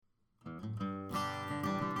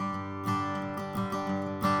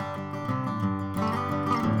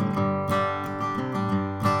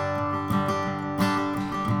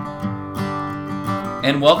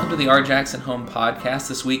And welcome to the R. Jackson Home Podcast.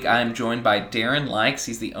 This week I am joined by Darren Likes.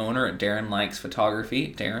 He's the owner at Darren Likes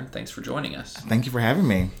Photography. Darren, thanks for joining us. Thank you for having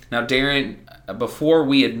me. Now, Darren, before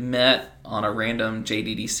we had met on a random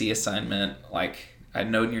JDDC assignment, like I'd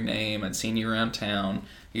known your name, I'd seen you around town.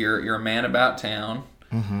 You're a man about town.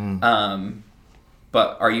 Mm-hmm.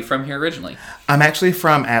 But are you from here originally? I'm actually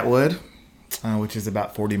from Atwood, which is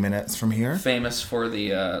about 40 minutes from here. Famous for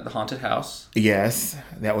the haunted house. Yes,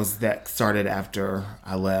 that started after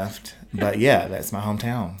I left. But yeah, that's my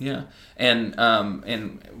hometown. Yeah, and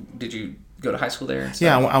did you go to high school there?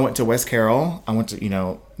 Yeah, I went to West Carroll. I went to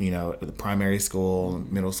the primary school,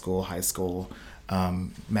 middle school, high school.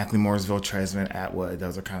 Mackley, Mooresville, Tresvant, Atwood.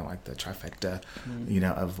 Those are kind of like the trifecta,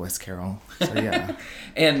 of West Carroll. So yeah.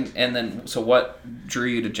 and then, so what drew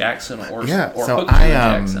you to Jackson or so hooked you to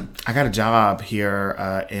Jackson? I got a job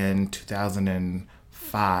here in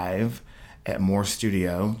 2005 at Moore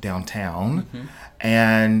Studio downtown,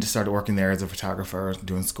 and started working there as a photographer,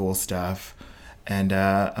 doing school stuff, and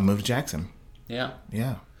I moved to Jackson. Yeah.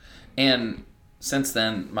 Yeah. And since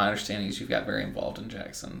then, my understanding is you've got very involved in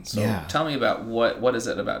Jackson. So tell me about what is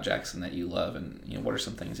it about Jackson that you love, and what are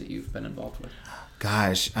some things that you've been involved with?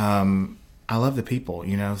 Gosh, I love the people.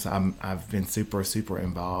 So I've been super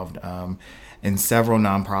involved in several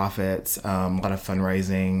nonprofits, a lot of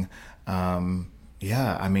fundraising. I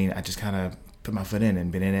just kind of put my foot in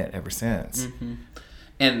and been in it ever since. Mm-hmm.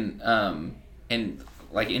 And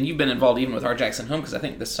you've been involved even with our Jackson Home, because I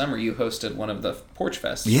think this summer you hosted one of the Porch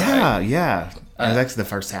Fests. Yeah, right? Yeah. It was actually the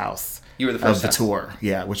first house. You were the first of the tour.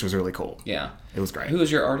 Yeah, which was really cool. Yeah, it was great. Who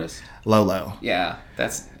was your artist? Lolo. Yeah,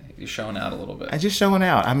 you're showing out a little bit. I'm just showing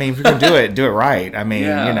out. I mean, if you're gonna do it right. I mean,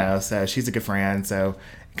 So she's a good friend, so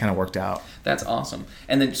it kind of worked out. That's awesome.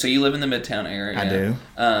 And then, so you live in the Midtown area. I do.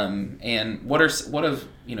 And what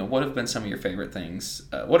have been some of your favorite things?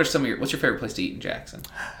 What's your favorite place to eat in Jackson?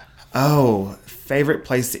 Oh, favorite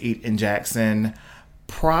place to eat in Jackson?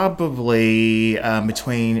 Probably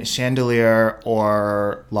between Chandelier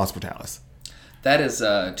or Los Portales. That is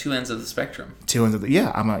two ends of the spectrum. Two ends of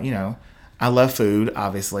the, I love food,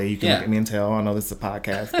 obviously. You can look at me and tell. I know this is a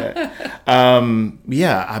podcast. But, I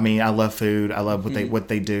love food. I love what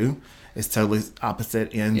they do. It's totally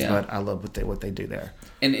opposite ends, but I love what they do there.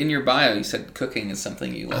 And in your bio, you said cooking is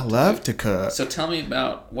something you love. I love to cook. So tell me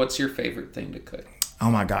about what's your favorite thing to cook?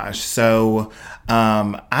 Oh my gosh. So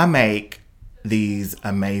I make these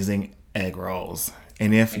amazing egg rolls.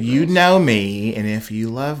 And if you know me and if you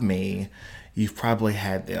love me, you've probably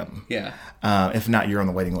had them. Yeah. If not, you're on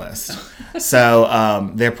the waiting list.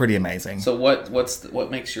 So they're pretty amazing. So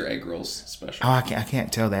what makes your egg rolls special? Oh, I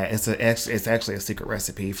can't tell that. It's actually a secret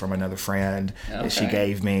recipe from another friend that she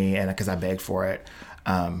gave me, and because I begged for it.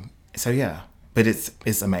 So yeah. But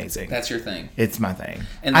it's amazing. That's your thing. It's my thing.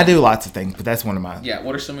 And I do lots of things, but that's one of my. Yeah.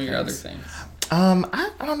 What are some of your other things?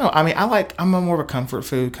 I don't know. I mean, I'm a more of a comfort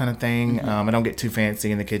food kind of thing. Mm-hmm. I don't get too fancy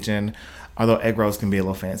in the kitchen, although egg rolls can be a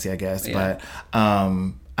little fancy, I guess. Yeah. But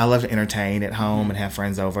I love to entertain at home and have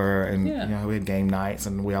friends over, and we have game nights,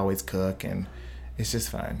 and we always cook, and it's just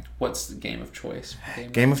fun. What's the game of choice?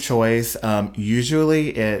 Game of choice.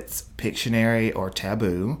 Usually it's Pictionary or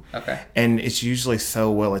Taboo. Okay. And it's usually so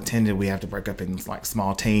well attended, we have to break up in like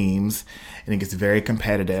small teams, and it gets very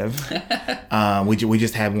competitive. We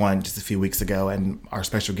just had one just a few weeks ago, and our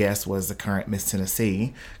special guest was the current Miss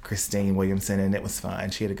Tennessee, Christine Williamson, and it was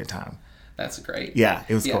fun. She had a good time. That's great. Yeah,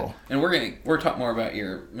 it was cool. And we're talk more about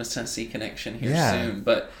your Miss Tennessee connection here soon.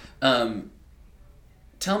 But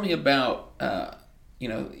tell me about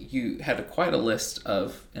you had quite a list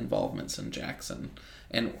of involvements in Jackson,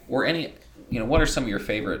 and what are some of your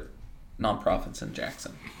favorite nonprofits in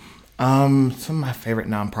Jackson? Some of my favorite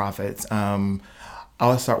nonprofits.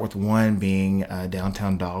 I'll start with one being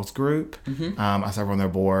Downtown Dogs Group. Mm-hmm. I serve on their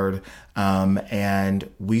board, and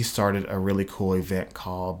we started a really cool event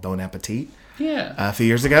called Bon Appetit. Yeah. A few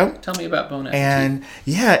years ago. Tell me about Bon Appetit. And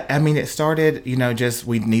it started,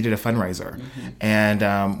 we needed a fundraiser,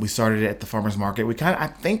 and we started it at the farmers market.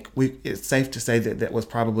 It's safe to say that was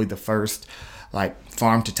probably the first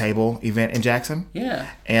farm to table event in Jackson. Yeah.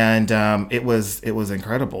 And it was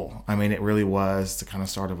incredible. I mean, it really was the kind of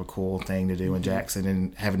start of a cool thing to do in Jackson,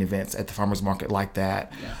 and having events at the farmers market like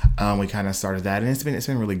that. Yeah. We kind of started that, and it's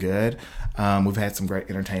been really good. We've had some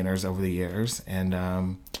great entertainers over the years, and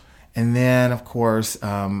then of course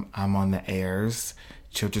I'm on the AIRS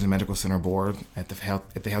Children's Medical Center board at the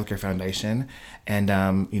Healthcare Foundation, and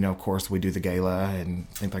of course we do the gala and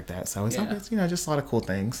things like that. So it's just a lot of cool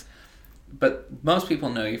things. But most people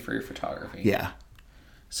know you for your photography. Yeah.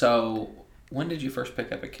 So when did you first pick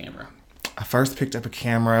up a camera? I first picked up a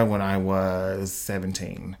camera when I was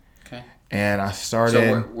 17. Okay. And I started.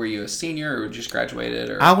 So were you a senior or just graduated?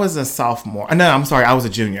 Or I was a sophomore. No, I'm sorry. I was a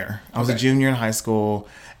junior. I was Okay. a junior in high school,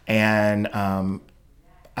 and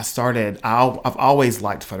I started. I've always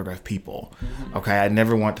liked to photograph people. Okay, I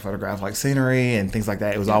never wanted to photograph like scenery and things like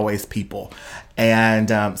that. It was always people, and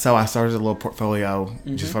so I started a little portfolio,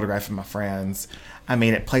 just photographing my friends. I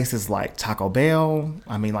mean, at places like Taco Bell.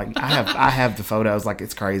 I mean, like I have the photos, like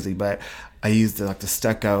it's crazy, but I used the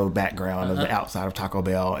stucco background of the outside of Taco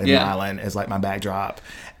Bell in Milan as like my backdrop,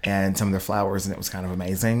 and some of their flowers, and it was kind of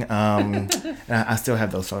amazing. And I still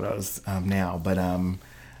have those photos now,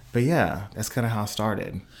 but yeah, that's kind of how I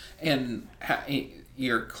started. And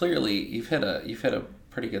you've hit a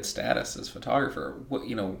pretty good status as a photographer. What,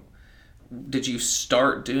 did you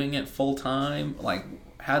start doing it full time? Like,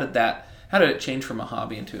 how did it change from a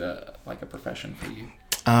hobby into a profession for you?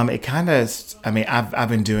 It kind of. I mean, I've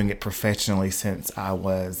been doing it professionally since I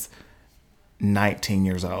was 19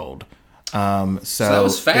 years old. So that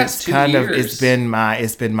was fast. It's 2 kind years. of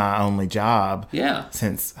it's been my only job. Yeah.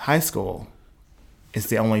 Since high school, it's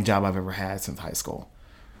the only job I've ever had since high school.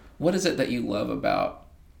 What is it that you love about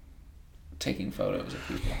taking photos of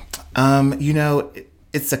people?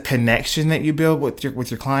 It's a connection that you build with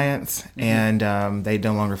your clients, and they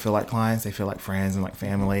no longer feel like clients; they feel like friends and like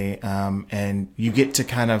family. And you get to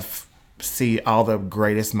kind of see all the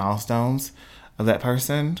greatest milestones of that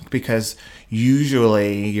person, because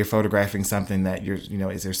usually you're photographing something that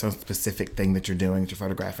is there some specific thing that you're doing that you're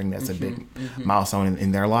photographing that's a big milestone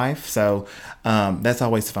in their life. So that's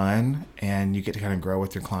always fun, and you get to kind of grow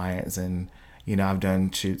with your clients. And I've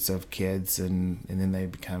done shoots of kids, and then they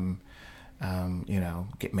become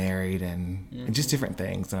get married and just different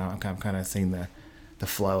things. And I'm kind of seeing the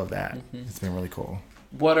flow of that. It's been really cool.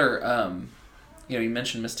 What are you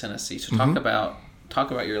mentioned Miss Tennessee, so talk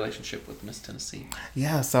about your relationship with Miss Tennessee.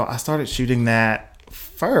 Yeah, so I started shooting that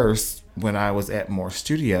first when I was at Moore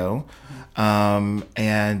Studio, and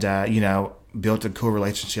built a cool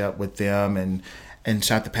relationship with them and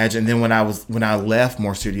shot the pageant. And then when I left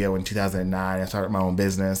Moore Studio in 2009, I started my own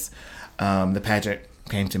business. The pageant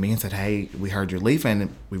came to me and said, "Hey, we heard you're leaving,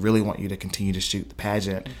 and we really want you to continue to shoot the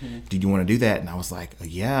pageant. Do you want to do that?" And I was like,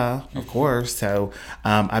 "Yeah, of course." So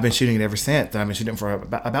I've been shooting it ever since. And I've been shooting it for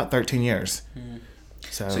about 13 years.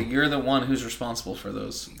 So you're the one who's responsible for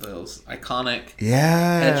those iconic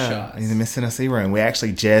headshots headshots in the Miss Tennessee room. We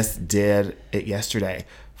actually just did it yesterday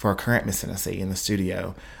for our current Miss Tennessee in the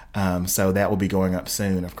studio. So that will be going up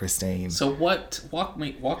soon of Christine. So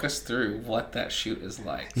walk us through what that shoot is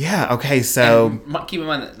like. Yeah. Okay. So keep in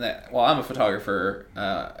mind that I'm a photographer,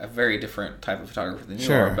 a very different type of photographer than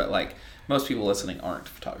you are, but like most people listening aren't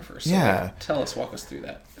photographers. So walk us through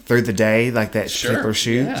that. Through the day, like that particular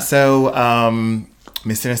shoot. Yeah. So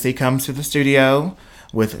Miss Tennessee comes to the studio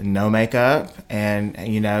with no makeup and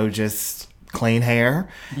just clean hair,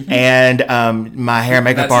 and my hair and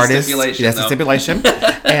makeup artist. That's a stipulation.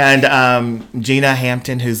 And Gina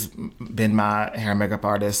Hampton, who's been my hair and makeup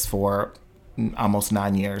artist for almost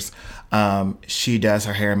 9 years, she does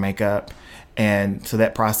her hair and makeup, and so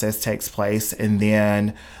that process takes place, and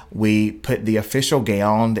then we put the official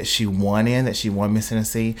gown that she won Miss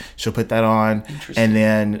Tennessee. She'll put that on, and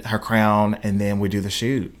then her crown, and then we do the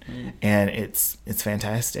shoot, and it's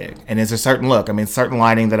fantastic. And there's a certain look. I mean, certain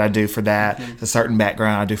lighting that I do for that, a certain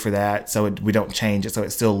background I do for that, so we don't change it, so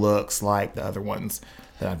it still looks like the other ones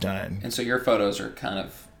that I've done. And so your photos are kind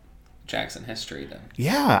of Jackson history then.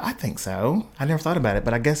 Yeah, I think so. I never thought about it,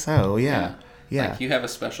 but I guess so. Yeah. Like you have a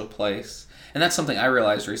special place, and that's something I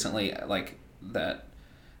realized recently, like that.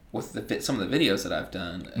 With some of the videos that I've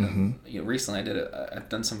done, recently I've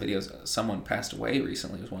done some videos. Someone passed away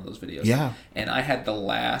recently. It was one of those videos. Yeah. And I had the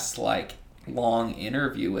last long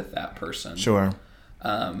interview with that person. Sure.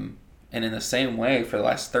 And in the same way, for the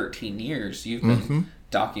last 13 years, you've been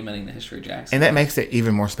documenting the history of Jackson. And that makes it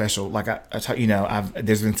even more special. Like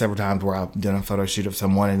there's been several times where I've done a photo shoot of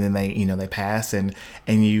someone, and then they pass, and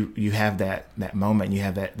you have that moment, you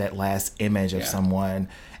have that last image of someone,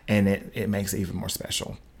 and it makes it even more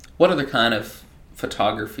special. What other kind of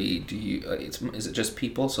photography do you? Is it just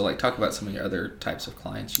people? So talk about some of your other types of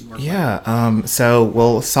clients you work with. Yeah. So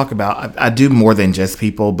let's talk about. I do more than just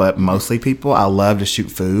people, but mostly people. I love to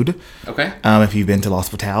shoot food. Okay. If you've been to Los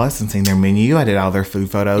Vitales and seen their menu, I did all their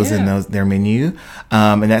food photos in their menu,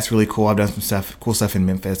 and that's really cool. I've done some cool stuff in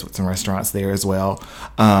Memphis with some restaurants there as well.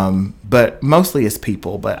 But mostly it's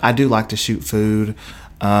people. But I do like to shoot food.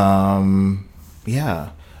 Yeah.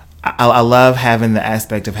 I love having the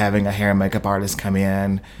aspect of having a hair and makeup artist come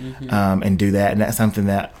in and do that. And that's something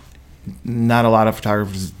that not a lot of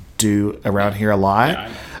photographers do around here a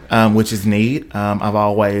lot. which is neat. I've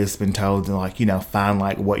always been told to, like, find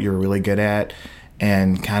like what you're really good at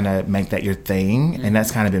and kind of make that your thing. And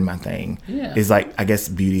that's kind of been my thing. Yeah. Is like, I guess,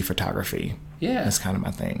 beauty photography. Yeah. That's kind of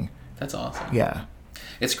my thing. That's awesome. Yeah.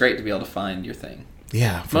 It's great to be able to find your thing.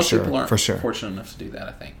 Yeah, Most people aren't fortunate enough to do that,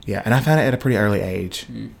 I think. Yeah, and I found it at a pretty early age.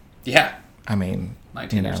 Yeah. I mean,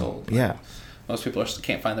 19 years old. Yeah. Most people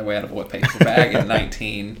can't find their way out of a wet paper bag at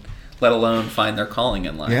 19, let alone find their calling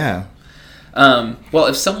in life. Yeah. Well,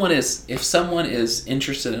 if someone is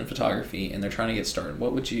interested in photography and they're trying to get started,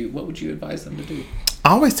 what would you advise them to do?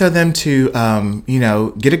 I always tell them to,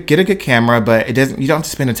 get a good camera, but you don't have to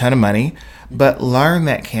spend a ton of money, but learn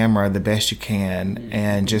that camera the best you can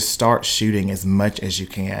and just start shooting as much as you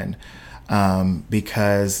can,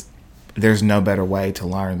 because there's no better way to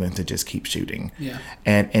learn than to just keep shooting. Yeah.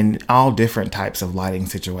 And in all different types of lighting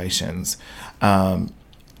situations. And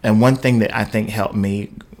one thing that I think helped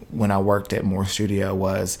me when I worked at Moore Studio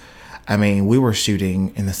was, we were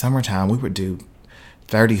shooting in the summertime. We would do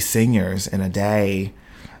 30 seniors in a day,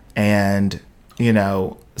 and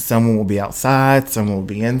someone will be outside, someone will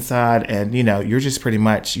be inside, and you're just pretty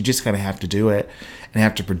much, you just kind of have to do it and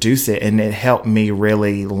have to produce it. And it helped me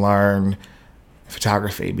really learn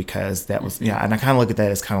photography, because that was, and I kind of look at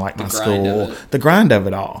that as kind of like my school, the grind of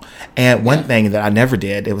it all. And one thing that I never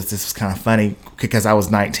did, this was kind of funny, because I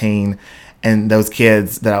was 19 and those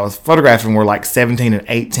kids that I was photographing were like 17 and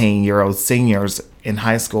 18-year-old seniors in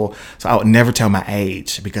high school. So I would never tell my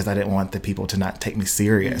age, because I didn't want the people to not take me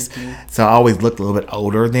serious. So I always looked a little bit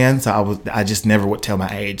older then. So I just never would tell my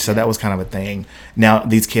age. So that was kind of a thing. Now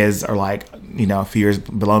these kids are like, a few years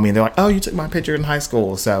below me, and they're like, oh, you took my picture in high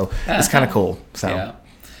school. So it's kind of cool. So yeah,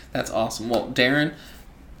 that's awesome. Well, Darren,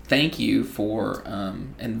 thank you for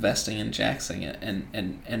investing in Jackson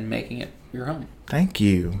and making it your home. Thank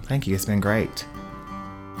you. It's been great.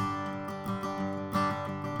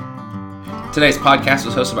 Today's podcast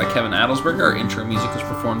was hosted by Kevin Adelsberger. Our intro music was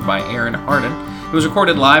performed by Aaron Harden. It was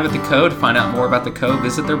recorded live at The Code. To find out more about The Code,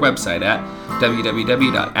 visit their website at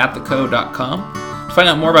www.atthecode.com. To find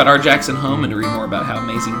out more about Our Jackson Home and to read more about how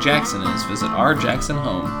amazing Jackson is, visit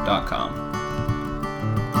ourjacksonhome.com.